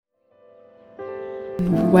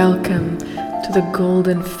Welcome to the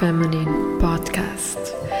Golden Feminine podcast.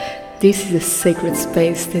 This is a sacred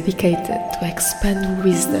space dedicated to expand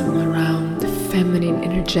wisdom around feminine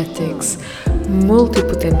energetics,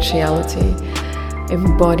 multipotentiality,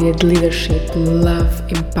 embodied leadership, love,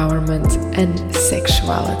 empowerment, and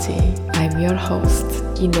sexuality. I'm your host,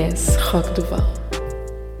 Inês Roque-Duval.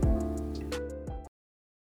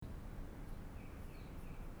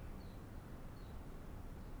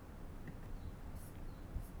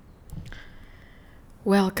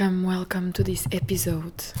 Welcome to this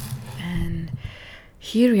episode. And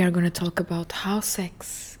here we are going to talk about how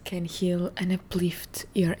sex can heal and uplift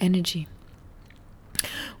your energy.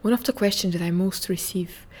 One of the questions that I most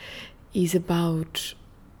receive is about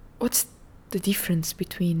what's the difference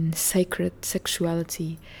between sacred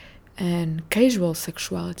sexuality and casual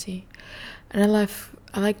sexuality. And I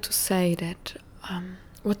like to say that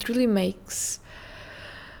what really makes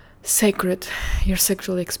sacred your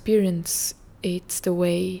sexual experience, it's the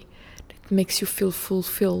way that makes you feel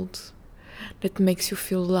fulfilled, that makes you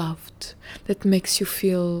feel loved, that makes you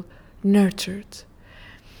feel nurtured,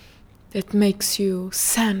 that makes you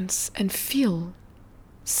sense and feel,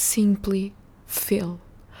 simply feel,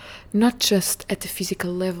 not just at the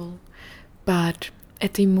physical level, but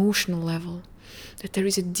at the emotional level, that there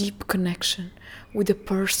is a deep connection with the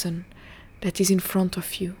person that is in front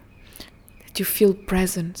of you, that you feel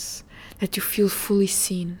presence, that you feel fully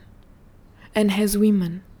seen. And as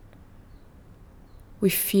women, we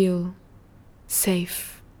feel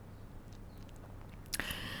safe.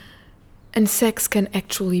 And sex can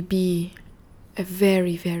actually be a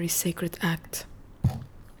very, very sacred act.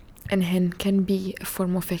 And can be a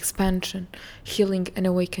form of expansion, healing, and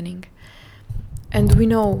awakening. And we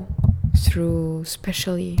know through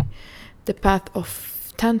especially the path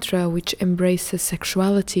of Tantra, which embraces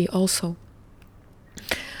sexuality also,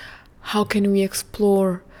 how can we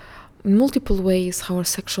explore in multiple ways our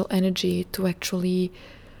sexual energy to actually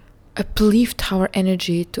uplift our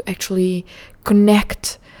energy, to actually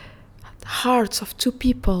connect the hearts of two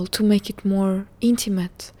people, to make it more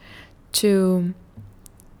intimate, to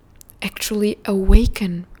actually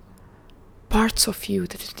awaken parts of you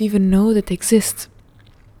that you didn't even know that exist.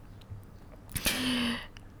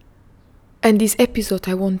 And this episode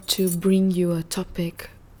I want to bring you a topic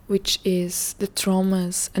which is the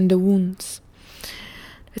traumas and the wounds.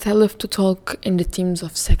 That I love to talk in the themes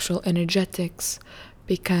of sexual energetics,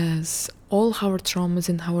 because all our traumas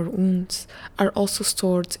and our wounds are also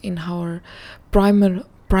stored in our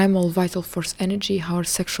primal vital force energy, our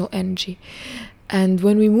sexual energy. And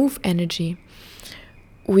when we move energy,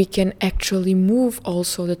 we can actually move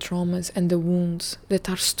also the traumas and the wounds that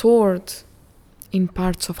are stored in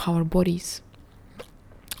parts of our bodies.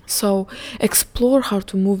 So explore how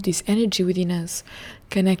to move this energy within us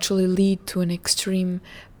can actually lead to an extreme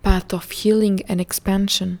path of healing and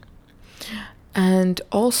expansion. And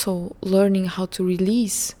also learning how to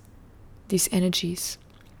release these energies.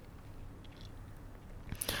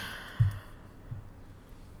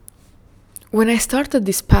 When I started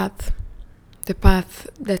this path, the path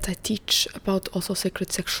that I teach about also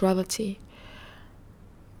sacred sexuality,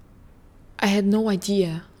 I had no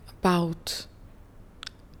idea about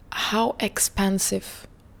how expansive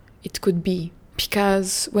it could be.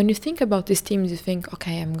 Because when you think about these themes, you think,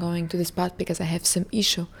 okay, I'm going to this path because I have some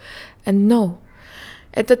issue. And no,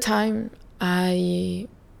 at the time, at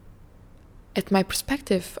my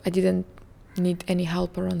perspective, I didn't need any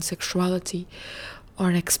help around sexuality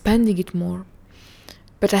or expanding it more.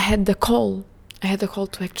 But I had the call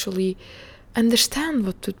to actually understand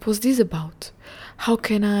what was this about. How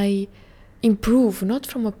can I improve, not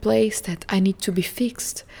from a place that I need to be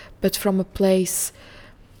fixed, but from a place,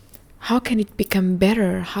 how can it become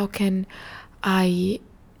better? How can I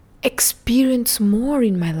experience more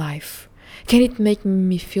in my life? Can it make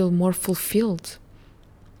me feel more fulfilled?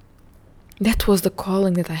 That was the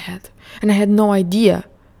calling that I had. And I had no idea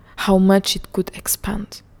how much it could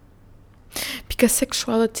expand. Because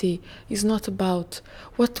sexuality is not about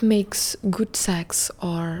what makes good sex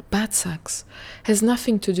or bad sex. It has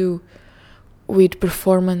nothing to do with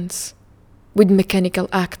performance, with mechanical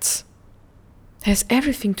acts. It has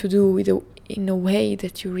everything to do with in a way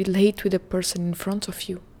that you relate with the person in front of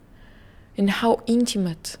you, and how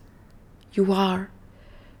intimate you are,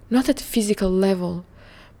 not at a physical level,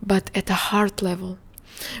 but at a heart level.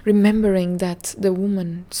 Remembering that the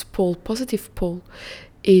woman's pole, positive pole,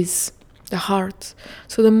 is the heart.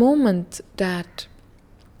 So the moment that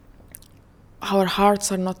our hearts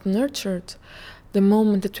are not nurtured, the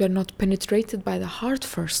moment that we are not penetrated by the heart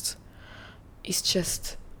first, is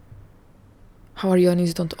just how our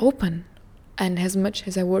yonis don't open. And as much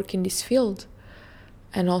as I work in this field,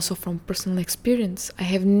 and also from personal experience, I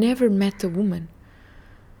have never met a woman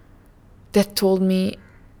that told me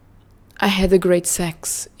I had a great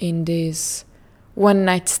sex in this one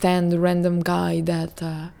night stand random guy that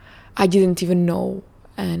I didn't even know,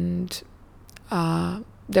 and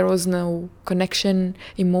there was no connection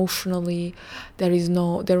emotionally.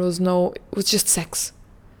 It was just sex.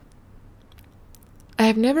 I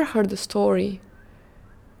have never heard a story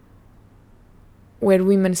where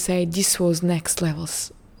women say this was next level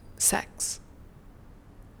sex.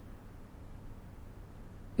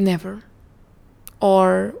 Never.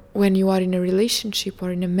 Or when you are in a relationship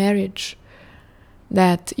or in a marriage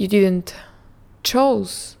that you didn't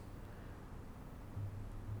choose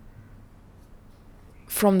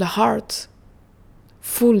from the heart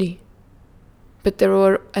fully, but there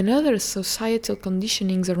were another societal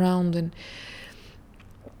conditionings around, and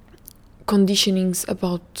conditionings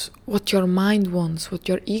about what your mind wants, what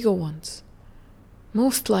your ego wants.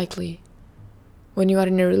 Most likely, when you are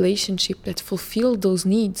in a relationship that fulfills those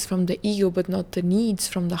needs from the ego but not the needs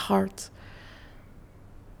from the heart,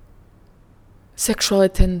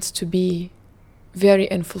 sexuality tends to be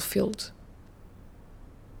very unfulfilled.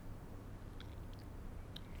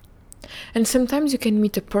 And sometimes you can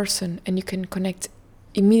meet a person and you can connect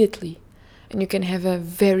immediately, and you can have a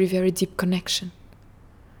very, very deep connection.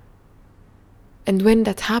 And when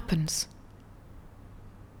that happens,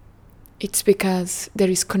 it's because there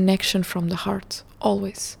is connection from the heart,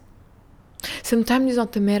 always. Sometimes it's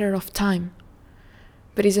not a matter of time,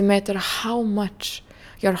 but it's a matter of how much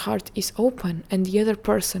your heart is open and the other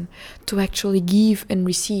person to actually give and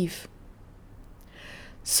receive.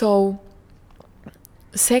 So,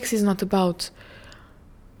 sex is not about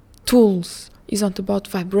tools, is not about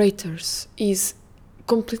vibrators, is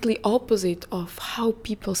completely opposite of how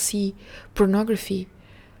people see pornography.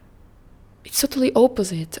 It's totally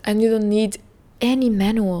opposite, and you don't need any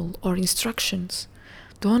manual or instructions.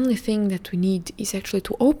 The only thing that we need is actually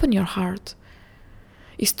to open your heart,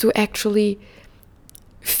 is to actually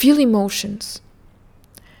feel emotions.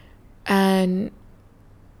 And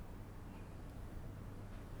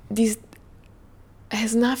this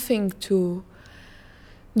has nothing to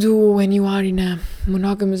do when you are in a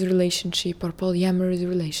monogamous relationship or polyamorous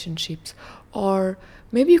relationships, or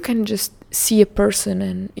maybe you can just see a person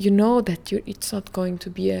and you know that it's not going to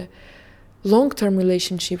be a long-term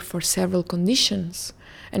relationship for several conditions,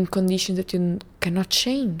 and conditions that you cannot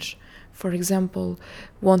change. For example,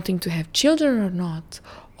 wanting to have children or not,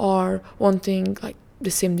 or wanting like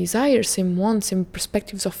the same desires, same wants, same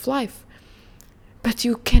perspectives of life. But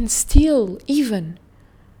you can still, even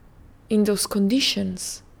in those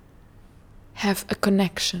conditions, have a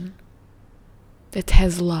connection that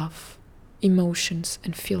has love, emotions,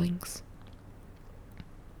 and feelings.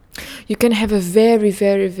 You can have a very,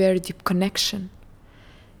 very, very deep connection,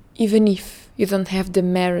 even if you don't have the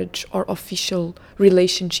marriage or official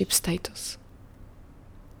relationship status.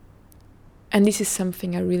 And this is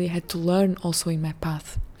something I really had to learn also in my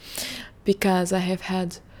path, because I have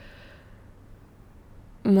had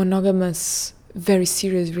monogamous, very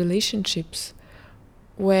serious relationships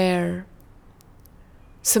where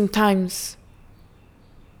sometimes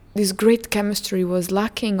this great chemistry was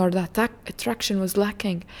lacking, or that attraction was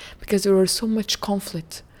lacking, because there was so much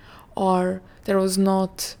conflict, or there was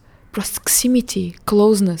not proximity,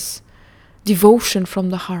 closeness, devotion from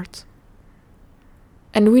the heart.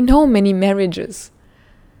 And we know many marriages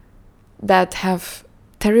that have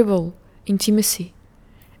terrible intimacy,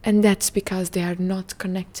 and that's because they are not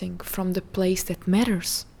connecting from the place that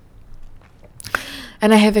matters.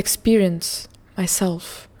 And I have experienced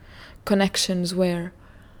myself connections where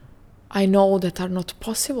I know that are not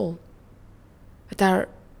possible, that are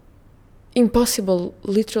impossible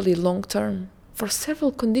literally long term, for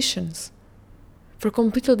several conditions, for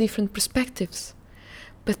completely different perspectives.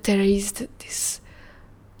 But there is this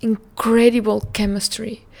incredible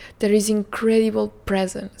chemistry, there is incredible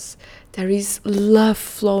presence, there is love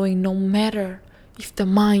flowing, no matter if the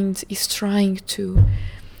mind is trying to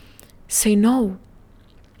say no.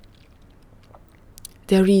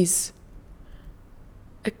 There is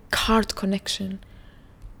a heart connection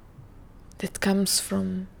that comes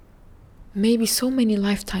from maybe so many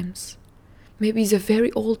lifetimes. Maybe it's a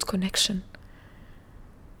very old connection.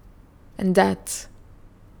 And that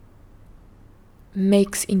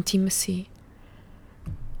makes intimacy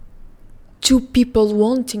two people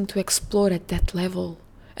wanting to explore at that level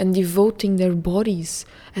and devoting their bodies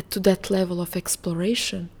to that level of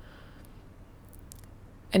exploration,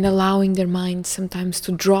 and allowing their minds sometimes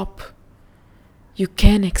to drop. You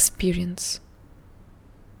can experience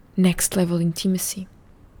next level intimacy.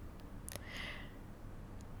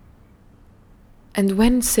 And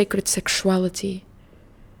when sacred sexuality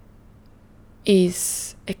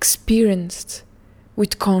is experienced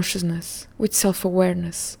with consciousness, with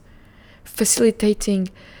self-awareness, facilitating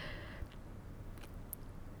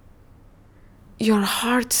your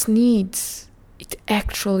heart's needs, it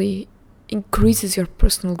actually increases your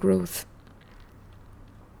personal growth.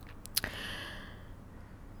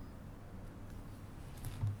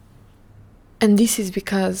 And this is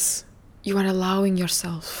because you are allowing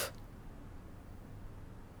yourself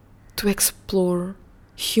to explore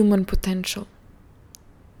human potential,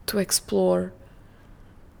 to explore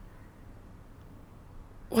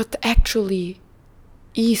what actually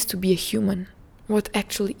is to be a human, what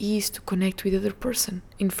actually is to connect with the other person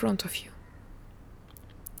in front of you.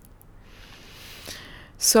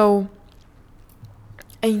 So,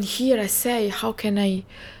 and here I say, how can I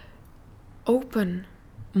open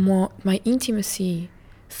my intimacy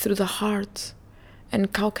through the heart, and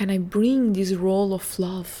how can I bring this role of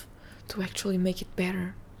love to actually make it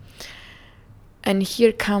better? And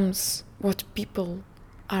here comes what people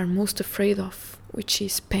are most afraid of, which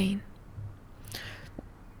is pain.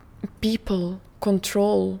 People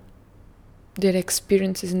control their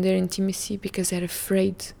experiences and their intimacy because they're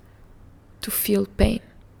afraid to feel pain.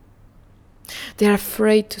 They're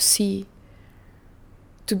afraid to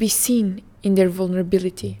be seen in their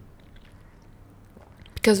vulnerability.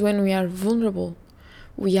 Because when we are vulnerable,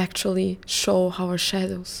 we actually show our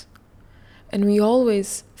shadows. And we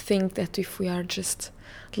always think that if we are just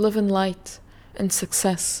love and light and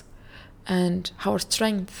success and our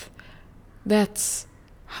strength, that's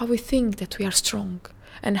how we think that we are strong,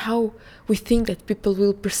 and how we think that people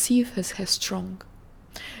will perceive us as strong.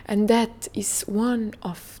 And that is one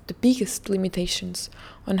of the biggest limitations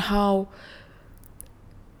on how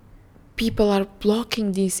people are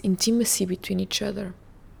blocking this intimacy between each other,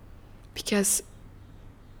 because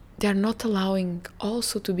they are not allowing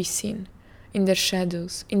also to be seen in their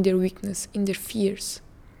shadows, in their weakness, in their fears.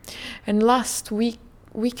 And last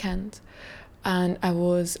weekend, and I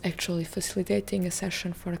was actually facilitating a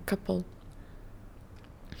session for a couple,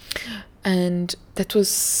 and that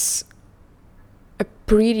was a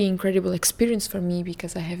pretty incredible experience for me,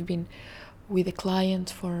 because I have been with a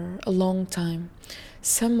client for a long time.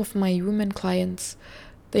 Some of my women clients,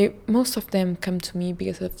 most of them come to me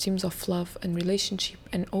because of themes of love and relationship,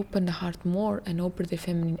 and open the heart more and open their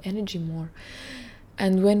feminine energy more.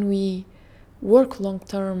 And when we work long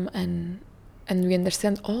term and we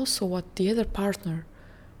understand also what the other partner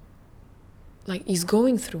is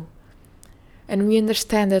going through, and we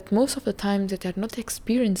understand that most of the time that they're not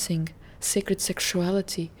experiencing sacred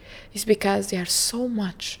sexuality is because they are so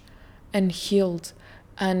much unhealed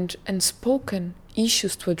and unspoken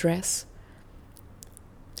issues to address.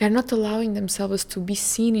 They're not allowing themselves to be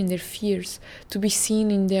seen in their fears, to be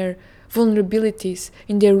seen in their vulnerabilities,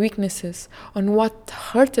 in their weaknesses, on what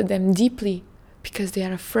hurted them deeply, because they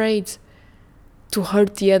are afraid to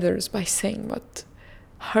hurt the others by saying what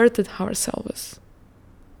hurted ourselves.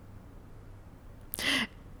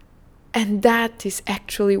 And that is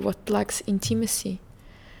actually what lacks intimacy.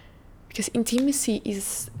 Because intimacy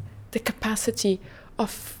is the capacity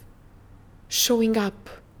of showing up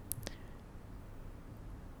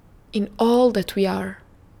in all that we are,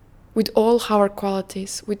 with all our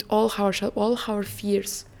qualities, with all our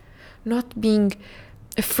fears, not being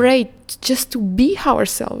afraid just to be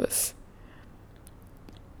ourselves,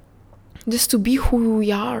 just to be who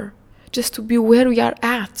we are, just to be where we are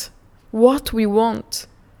at, what we want,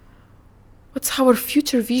 what's our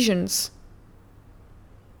future visions,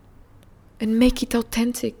 and make it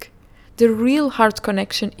authentic. The real heart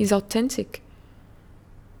connection is authentic.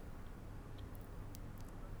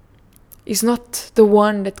 Is not the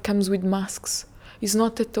one that comes with masks. Is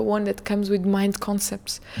not the one that comes with mind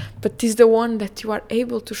concepts. But is the one that you are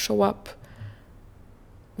able to show up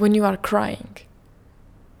when you are crying.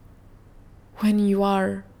 When you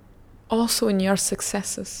are also in your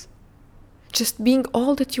successes. Just being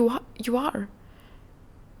all that you are.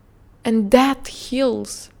 And that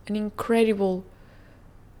heals an incredible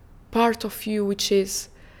part of you, which is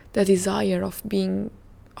the desire of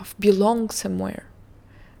belong somewhere.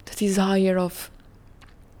 The desire of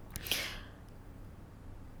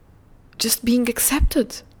just being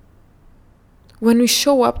accepted. When we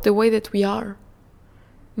show up the way that we are,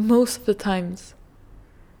 most of the times,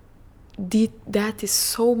 that is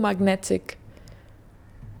so magnetic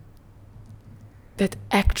that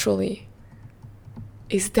actually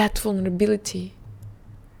is that vulnerability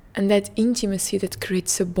and that intimacy that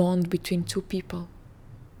creates a bond between two people.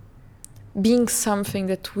 Being something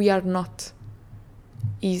that we are not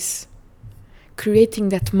is creating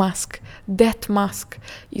that mask. That mask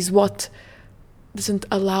is what doesn't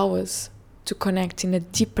allow us to connect in a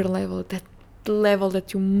deeper level, that level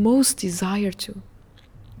that you most desire to.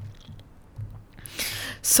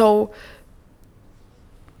 So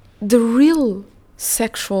the real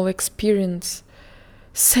sexual experience,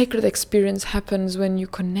 sacred experience, happens when you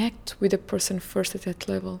connect with a person first at that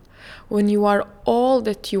level. When you are all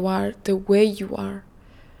that you are, the way you are.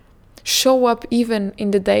 Show up even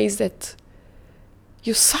in the days that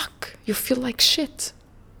you suck, you feel like shit.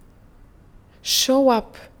 Show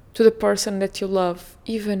up to the person that you love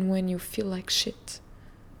even when you feel like shit.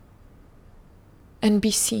 And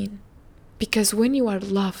be seen. Because when you are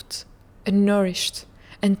loved and nourished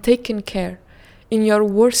and taken care in your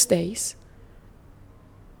worst days,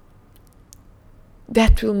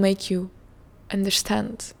 that will make you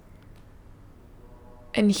understand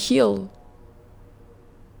and heal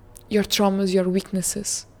your traumas, your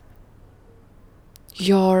weaknesses,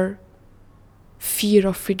 your fear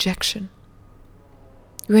of rejection.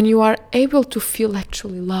 When you are able to feel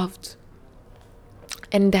actually loved,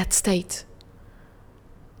 and that state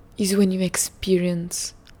is when you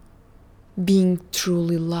experience being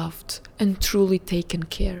truly loved and truly taken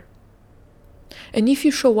care. And if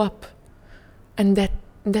you show up and that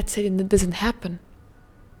doesn't happen,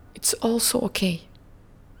 it's also okay.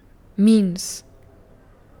 Means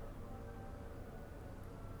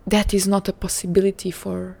that is not a possibility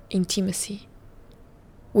for intimacy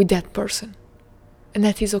with that person. And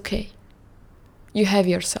that is okay. You have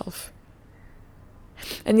yourself.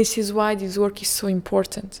 And this is why this work is so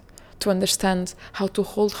important, to understand how to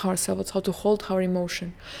hold ourselves, how to hold our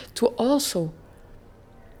emotion, to also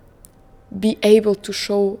be able to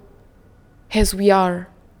show as we are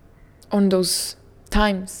on those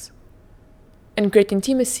times and create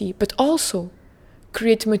intimacy, but also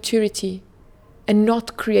create maturity and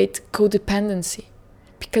not create codependency,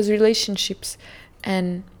 because relationships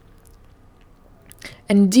and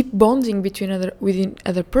deep bonding within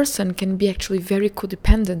other person can be actually very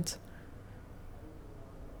codependent.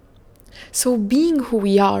 So being who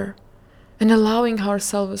we are and allowing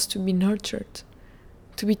ourselves to be nurtured,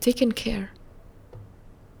 to be taken care,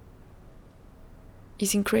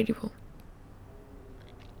 is incredible.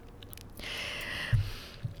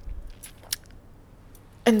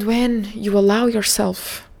 And when you allow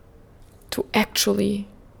yourself to actually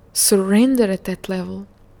surrender at that level,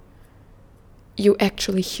 you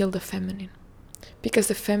actually heal the feminine. Because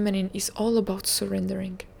the feminine is all about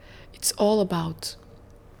surrendering. It's all about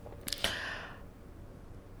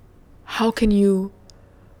how can you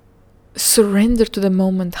surrender to the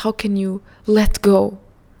moment? How can you let go?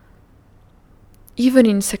 Even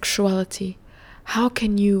in sexuality, how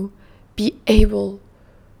can you be able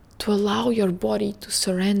to allow your body to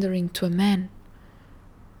surrendering to a man?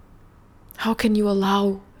 How can you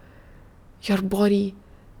allow your body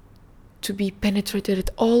to be penetrated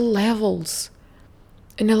at all levels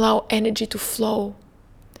and allow energy to flow?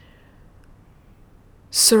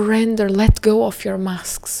 Surrender, let go of your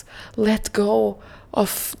masks, let go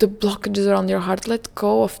of the blockages around your heart, let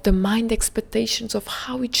go of the mind expectations of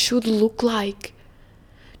how it should look like.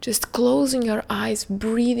 Just closing your eyes,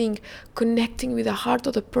 breathing, connecting with the heart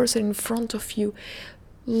of the person in front of you,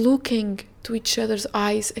 looking to each other's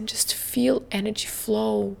eyes and just feel energy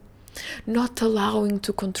flow, not allowing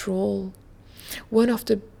to control. One of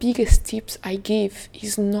the biggest tips I give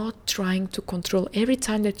is not trying to control. Every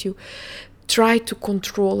time that you try to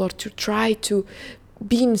control or to try to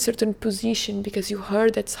be in a certain position because you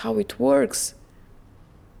heard that's how it works,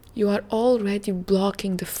 you are already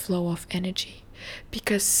blocking the flow of energy,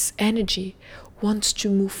 because energy wants to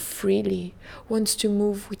move freely, wants to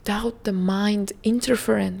move without the mind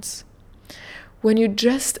interference. When you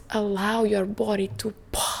just allow your body to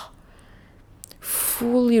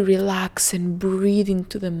fully relax and breathe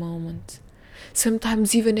into the moment,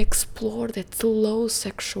 sometimes even explore that slow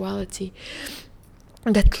sexuality,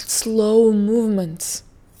 that slow movements,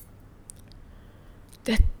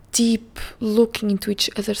 that deep looking into each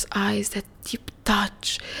other's eyes, that deep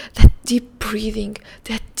touch, that deep breathing,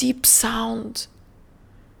 that deep sound.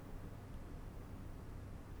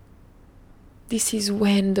 This is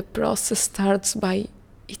when the process starts by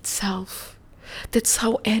itself. That's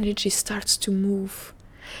how energy starts to move.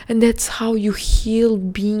 And that's how you heal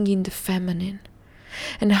being in the feminine.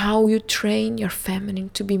 And how you train your feminine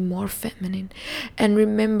to be more feminine. And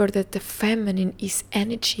remember that the feminine is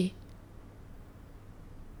energy.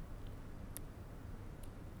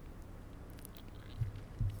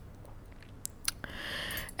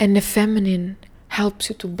 And the feminine helps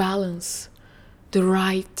you to balance the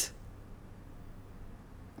right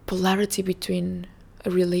polarity between a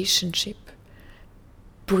relationship,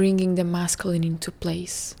 bringing the masculine into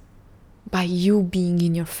place, by you being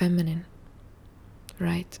in your feminine,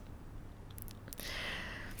 right?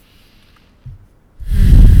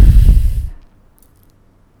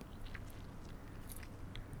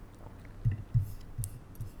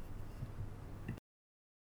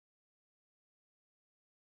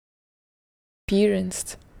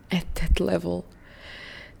 Experienced at that level,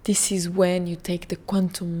 this is when you take the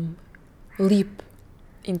quantum leap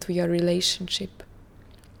into your relationship,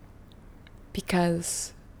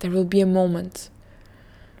 because there will be a moment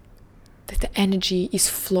that the energy is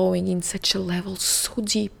flowing in such a level so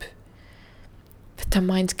deep that the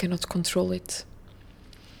mind cannot control it.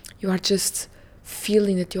 You are just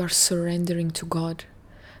feeling that you are surrendering to God.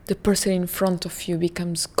 The person in front of you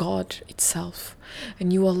becomes God itself,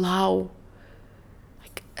 and you allow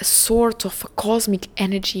like a sort of a cosmic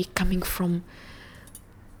energy coming from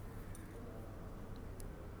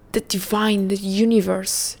the divine, the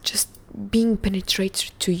universe, just being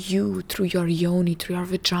penetrated to you through your yoni, through your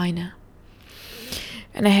vagina.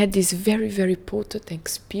 And I had this very, very potent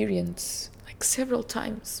experience, like several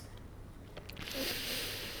times,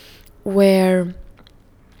 where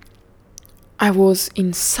I was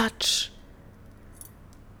in such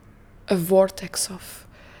a vortex of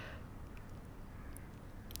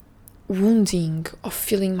wounding, of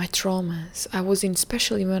feeling my traumas. I was in,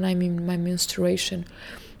 especially when I'm in my menstruation,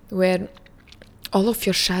 where all of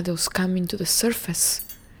your shadows come into the surface,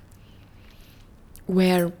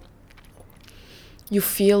 where you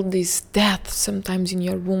feel this death sometimes in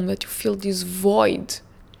your womb, that you feel this void.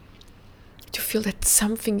 You feel that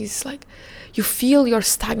something is like, you feel your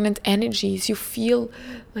stagnant energies, you feel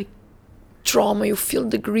like trauma, you feel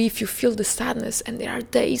the grief, you feel the sadness. And there are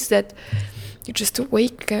days that you just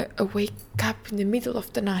wake up in the middle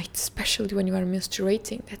of the night, especially when you are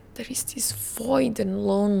menstruating, that there is this void and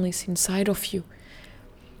loneliness inside of you.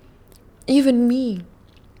 Even me,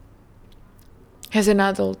 as an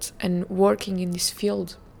adult and working in this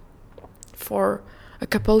field for a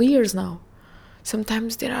couple years now,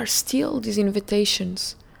 sometimes there are still these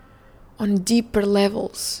invitations on deeper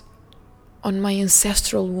levels, on my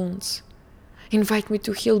ancestral wounds, invite me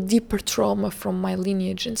to heal deeper trauma from my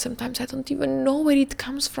lineage. And sometimes I don't even know where it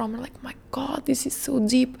comes from. I'm like, my God, this is so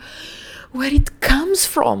deep. Where it comes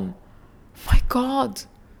from? My God.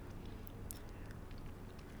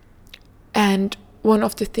 And one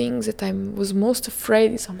of the things that I was most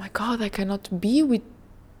afraid is, oh my God, I cannot be with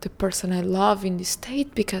the person I love in this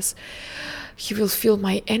state, because he will feel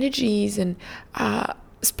my energies. And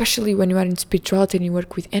especially when you are in spirituality and you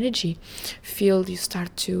work with energy field, you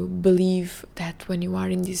start to believe that when you are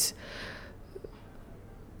in these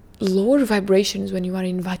lower vibrations, when you are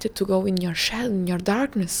invited to go in your shadow, in your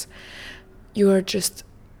darkness, you are just,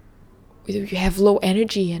 you have low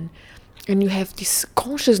energy, and you have this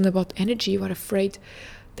consciousness about energy. You are afraid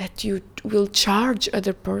that you will charge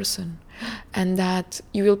other person, and that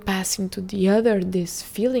you will pass into the other these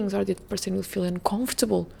feelings, or that person will feel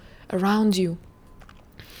uncomfortable around you.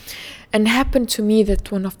 And happened to me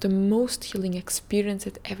that one of the most healing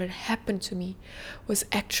experiences that ever happened to me was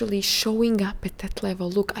actually showing up at that level.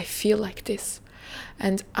 Look, I feel like this,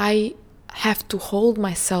 and I have to hold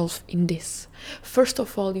myself in this. First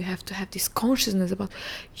of all, you have to have this consciousness about,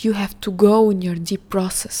 you have to go in your deep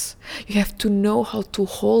process. You have to know how to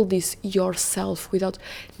hold this yourself without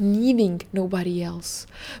needing nobody else.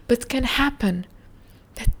 But can happen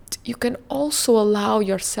that you can also allow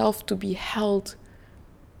yourself to be held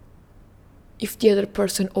if the other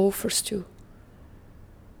person offers to.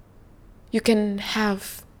 You can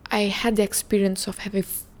have, I had the experience of having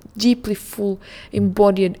deeply full,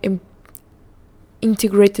 embodied,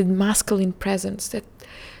 integrated masculine presence that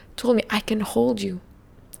told me, I can hold you.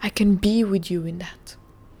 I can be with you in that.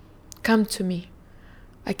 Come to me.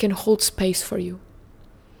 I can hold space for you.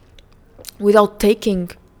 Without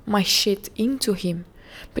taking my shit into him,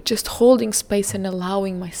 but just holding space and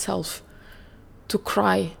allowing myself to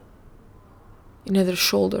cry in other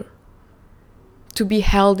shoulder, to be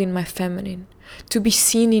held in my feminine, to be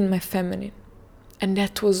seen in my feminine. And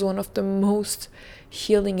that was one of the most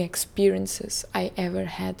healing experiences I ever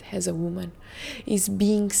had as a woman, is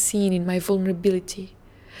being seen in my vulnerability.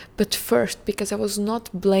 But first, because I was not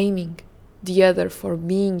blaming the other for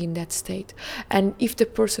being in that state. And if the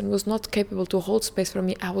person was not capable to hold space for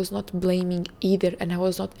me, I was not blaming either, and I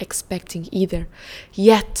was not expecting either.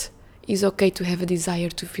 Yet, it's okay to have a desire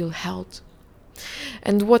to feel held.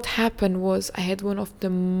 And what happened was, I had one of the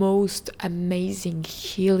most amazing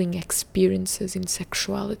healing experiences in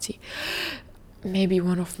sexuality. Maybe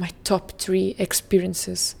one of my top 3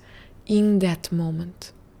 experiences in that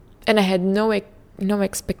moment. And I had no no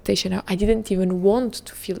expectation. I didn't even want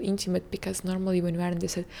to feel intimate, because normally when you are in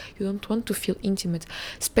this, you don't want to feel intimate,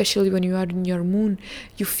 especially when you are in your moon.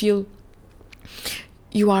 You feel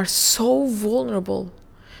you are so vulnerable.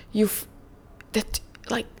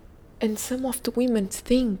 And some of the women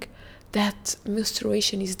think that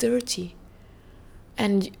menstruation is dirty,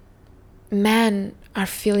 and men are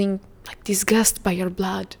feeling like disgust by your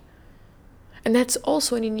blood. And that's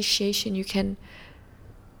also an initiation you can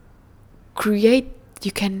create,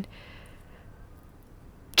 you can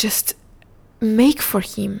just make for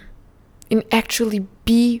him, and actually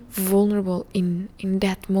be vulnerable in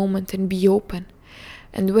that moment and be open.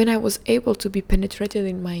 And when I was able to be penetrated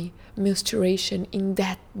in my menstruation, in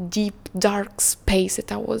that deep dark space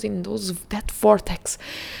that I was in, that vortex,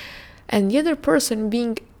 and the other person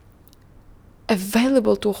being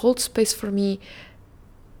available to hold space for me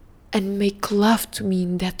and make love to me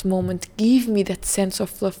in that moment, give me that sense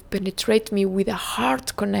of love, penetrate me with a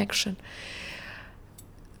heart connection,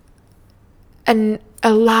 and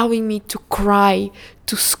allowing me to cry,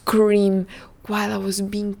 to scream while I was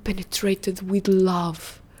being penetrated with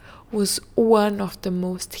love, was one of the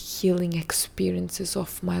most healing experiences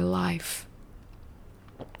of my life.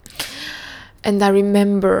 And I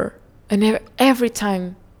remember, and every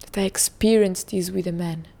time that I experienced this with a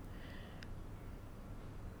man,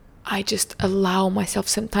 I just allow myself.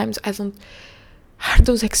 Sometimes I don't have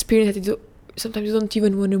those experiences. Sometimes you don't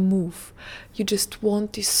even want to move. You just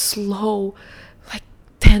want this slow, like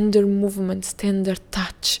tender movements, tender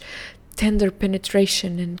touch, tender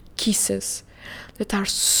penetration and kisses that are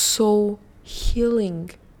so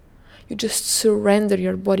healing. You just surrender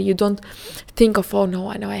your body. You don't think of, oh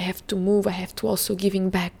no, I know I have to move. I have to also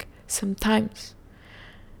giving back. Sometimes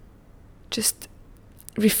just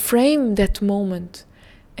reframe that moment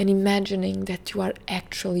and imagining that you are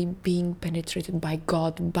actually being penetrated by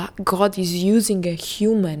God. But God is using a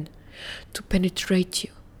human to penetrate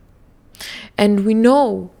you. And we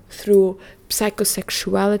know through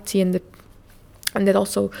psychosexuality and that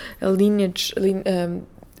also a lineage,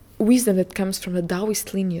 wisdom that comes from the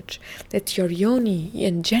Taoist lineage, that your yoni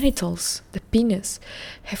and genitals, the penis,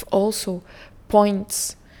 have also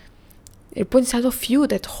points. It points out of you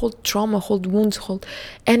that hold trauma, hold wounds, hold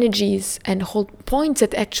energies, and hold points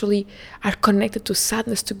that actually are connected to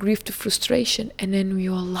sadness, to grief, to frustration. And then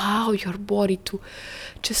you allow your body to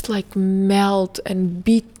just like melt and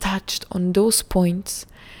be touched on those points.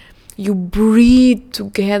 You breathe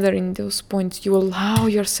together in those points. You allow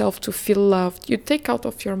yourself to feel loved. You take out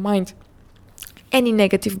of your mind any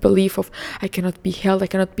negative belief of I cannot be held, I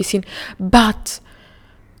cannot be seen. But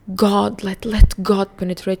God, let God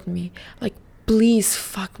penetrate me. Like, please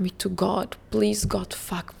fuck me to God. Please, God,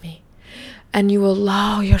 fuck me. And you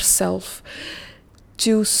allow yourself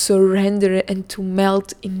to surrender and to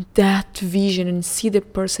melt in that vision and see the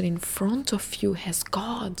person in front of you as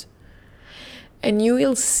God. And you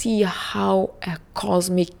will see how a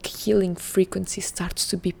cosmic healing frequency starts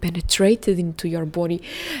to be penetrated into your body.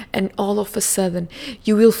 And all of a sudden,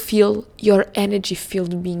 you will feel your energy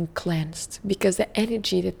field being cleansed. Because the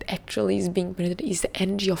energy that actually is being penetrated is the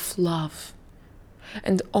energy of love.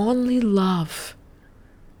 And only love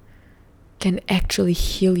can actually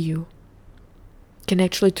heal you, can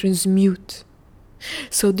actually transmute.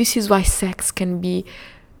 So this is why sex can be,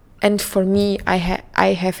 and for me, I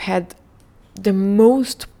have had the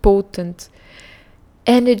most potent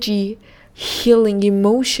energy healing,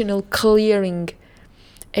 emotional clearing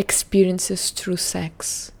experiences through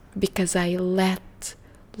sex, because I let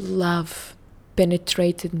love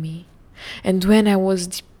penetrated me. And when I was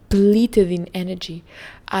depleted in energy,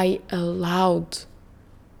 I allowed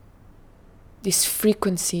this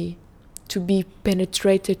frequency to be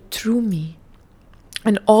penetrated through me.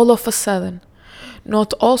 And all of a sudden,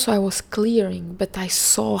 not also I was clearing, but I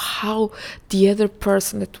saw how the other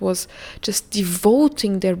person that was just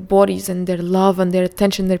devoting their bodies and their love and their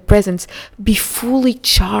attention, their presence, be fully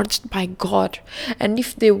charged by God. And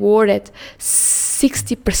if they were at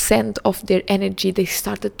 60% of their energy, they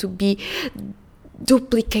started to be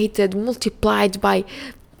duplicated, multiplied by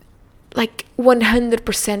like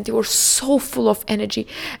 100%. They were so full of energy.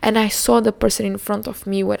 And I saw the person in front of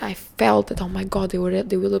me where I felt that, oh my God, they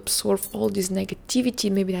will absorb all this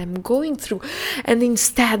negativity maybe that I'm going through. And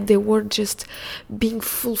instead they were just being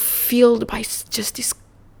fulfilled by just this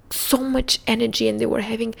so much energy, and they were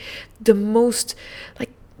having the most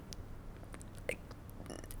like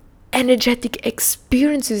energetic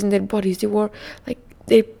experiences in their bodies. They were like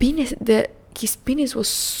their penis, his penis was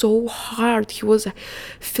so hard. He was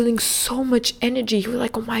feeling so much energy. He was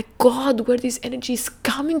like, oh my God, where this energy is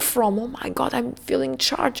coming from? Oh my God, I'm feeling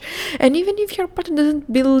charged. And even if your partner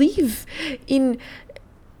doesn't believe in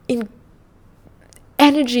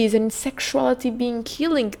energies and sexuality being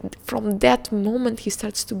healing, from that moment he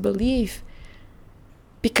starts to believe.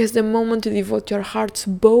 Because the moment you devote your hearts,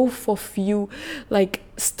 both of you like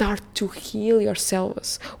start to heal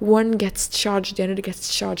yourselves. One gets charged, the other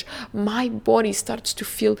gets charged. My body starts to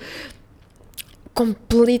feel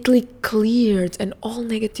completely cleared, and all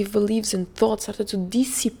negative beliefs and thoughts started to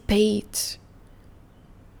dissipate.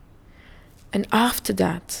 And after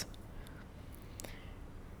that,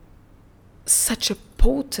 such a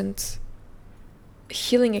potent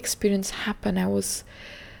healing experience happened. I was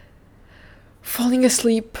falling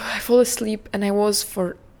asleep. I fall asleep, and I was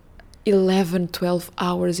for 11-12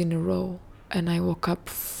 hours in a row, and I woke up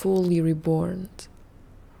fully reborn.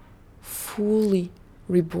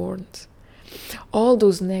 All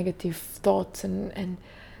those negative thoughts and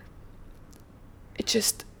it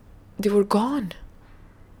just, they were gone.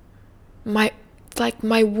 My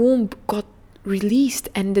womb got released,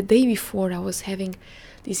 and the day before I was having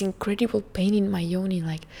this incredible pain in my yoni,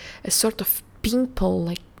 like a sort of pimple,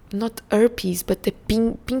 like not herpes, but the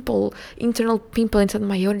pimple, internal pimple inside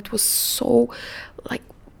my yoni. It was so like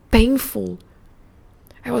painful.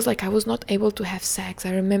 I was not able to have sex.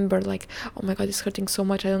 I remember like, oh my God, it's hurting so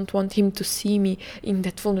much. I don't want him to see me in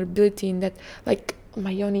that vulnerability, in that like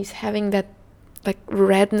my yoni is having that like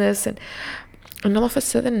redness, and all of a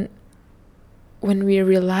sudden, when we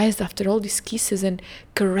realized after all these kisses and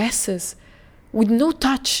caresses with no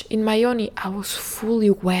touch in my yoni, I was fully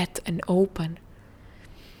wet and open.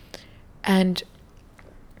 And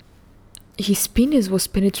his penis was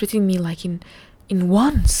penetrating me like in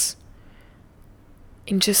once.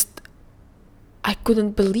 In just, I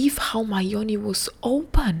couldn't believe how my yoni was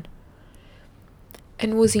open.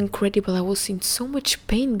 And it was incredible. I was in so much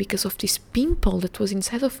pain because of this pimple that was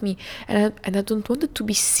inside of me. And I don't want it to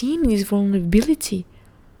be seen in this vulnerability.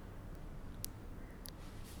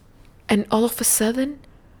 And all of a sudden,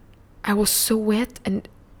 I was so wet, and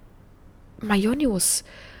my yoni was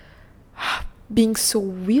being so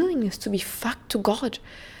willingness to be fucked to God.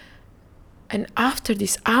 And after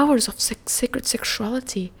these hours of sacred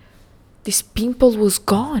sexuality, this pimple was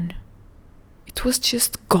gone. It was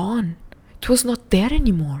just gone. It was not there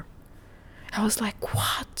anymore. I was like,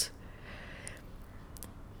 what?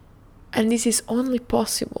 And this is only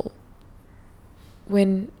possible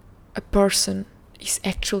when a person is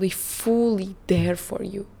actually fully there for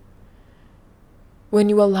you. When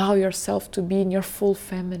you allow yourself to be in your full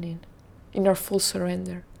feminine, in your full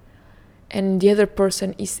surrender. And the other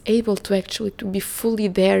person is able to actually to be fully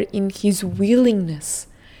there in his willingness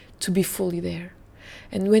to be fully there.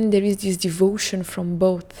 And when there is this devotion from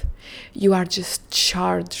both, you are just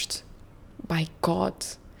charged by God.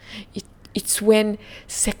 It's when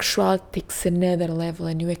sexuality takes another level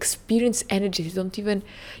and you experience energy. You don't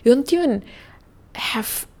even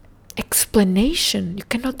have explanation. You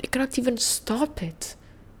cannot even stop it.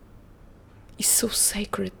 It's so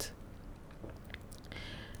sacred.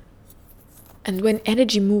 And when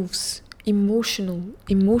energy moves,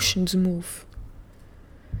 emotions move.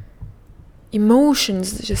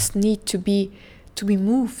 Emotions just need to be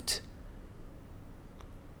moved.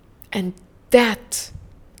 And that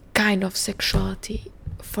kind of sexuality,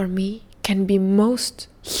 for me, can be most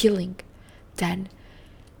healing than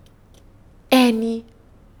any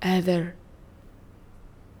other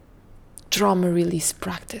trauma release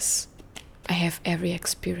practice I have ever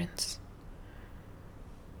experienced.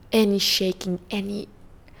 Any shaking,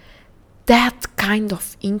 that kind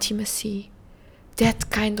of intimacy, that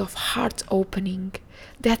kind of heart opening,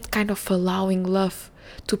 that kind of allowing love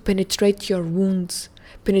to penetrate your wounds,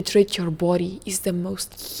 penetrate your body, is the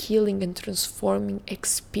most healing and transforming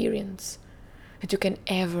experience that you can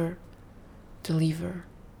ever deliver.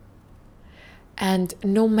 And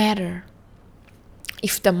no matter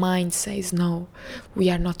if the mind says, no, we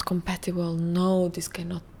are not compatible, no, this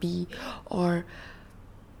cannot be, or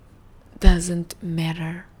doesn't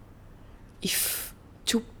matter. If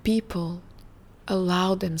two people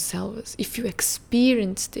allow themselves, if you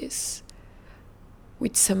experience this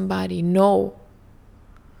with somebody, know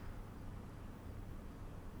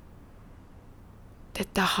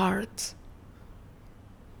that the heart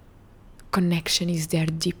connection is there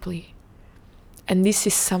deeply. And this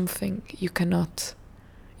is something you cannot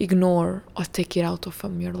ignore or take it out of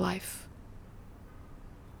from your life.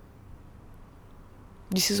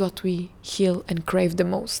 This is what we heal and crave the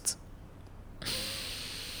most.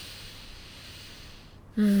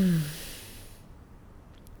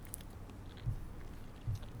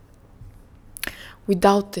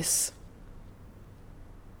 Without this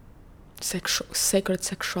sacred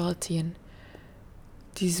sexuality and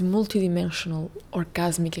this multidimensional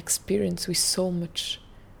orgasmic experience we so much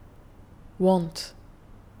want,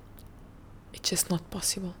 it's just not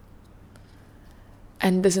possible.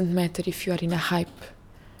 And doesn't matter if you are in a hype,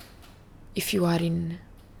 if you are in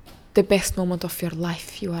the best moment of your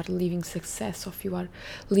life, you are living success, or if you are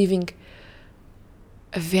living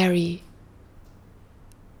a very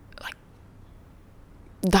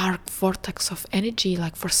dark vortex of energy,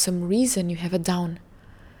 like for some reason you have a down,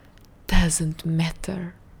 doesn't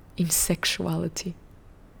matter in sexuality.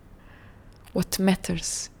 What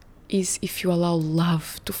matters is if you allow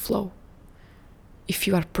love to flow, if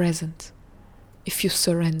you are present, if you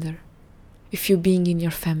surrender, if you're being in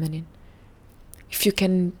your feminine, if you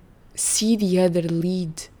can see the other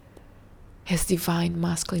lead as divine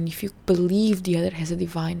masculine, if you believe the other has a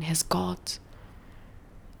divine, has God,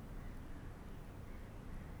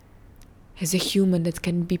 as a human that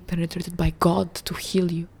can be penetrated by God to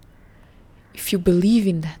heal you. If you believe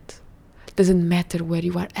in that, it doesn't matter where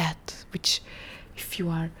you are at, which if you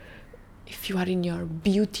are in your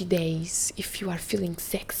beauty days, if you are feeling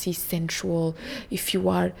sexy, sensual, if you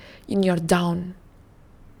are in your down,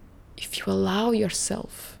 if you allow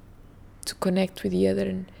yourself to connect with the other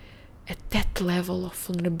and at that level of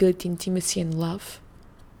vulnerability, intimacy and love,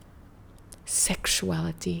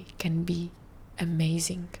 sexuality can be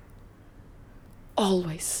amazing.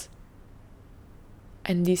 Always.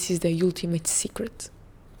 And this is the ultimate secret.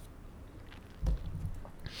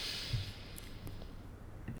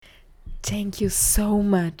 Thank you so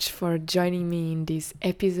much for joining me in this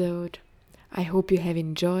episode. I hope you have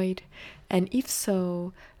enjoyed, and if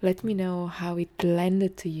so, let me know how it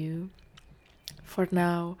landed to you. For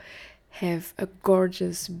now, have a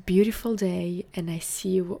gorgeous, beautiful day, and I see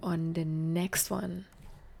you on the next one.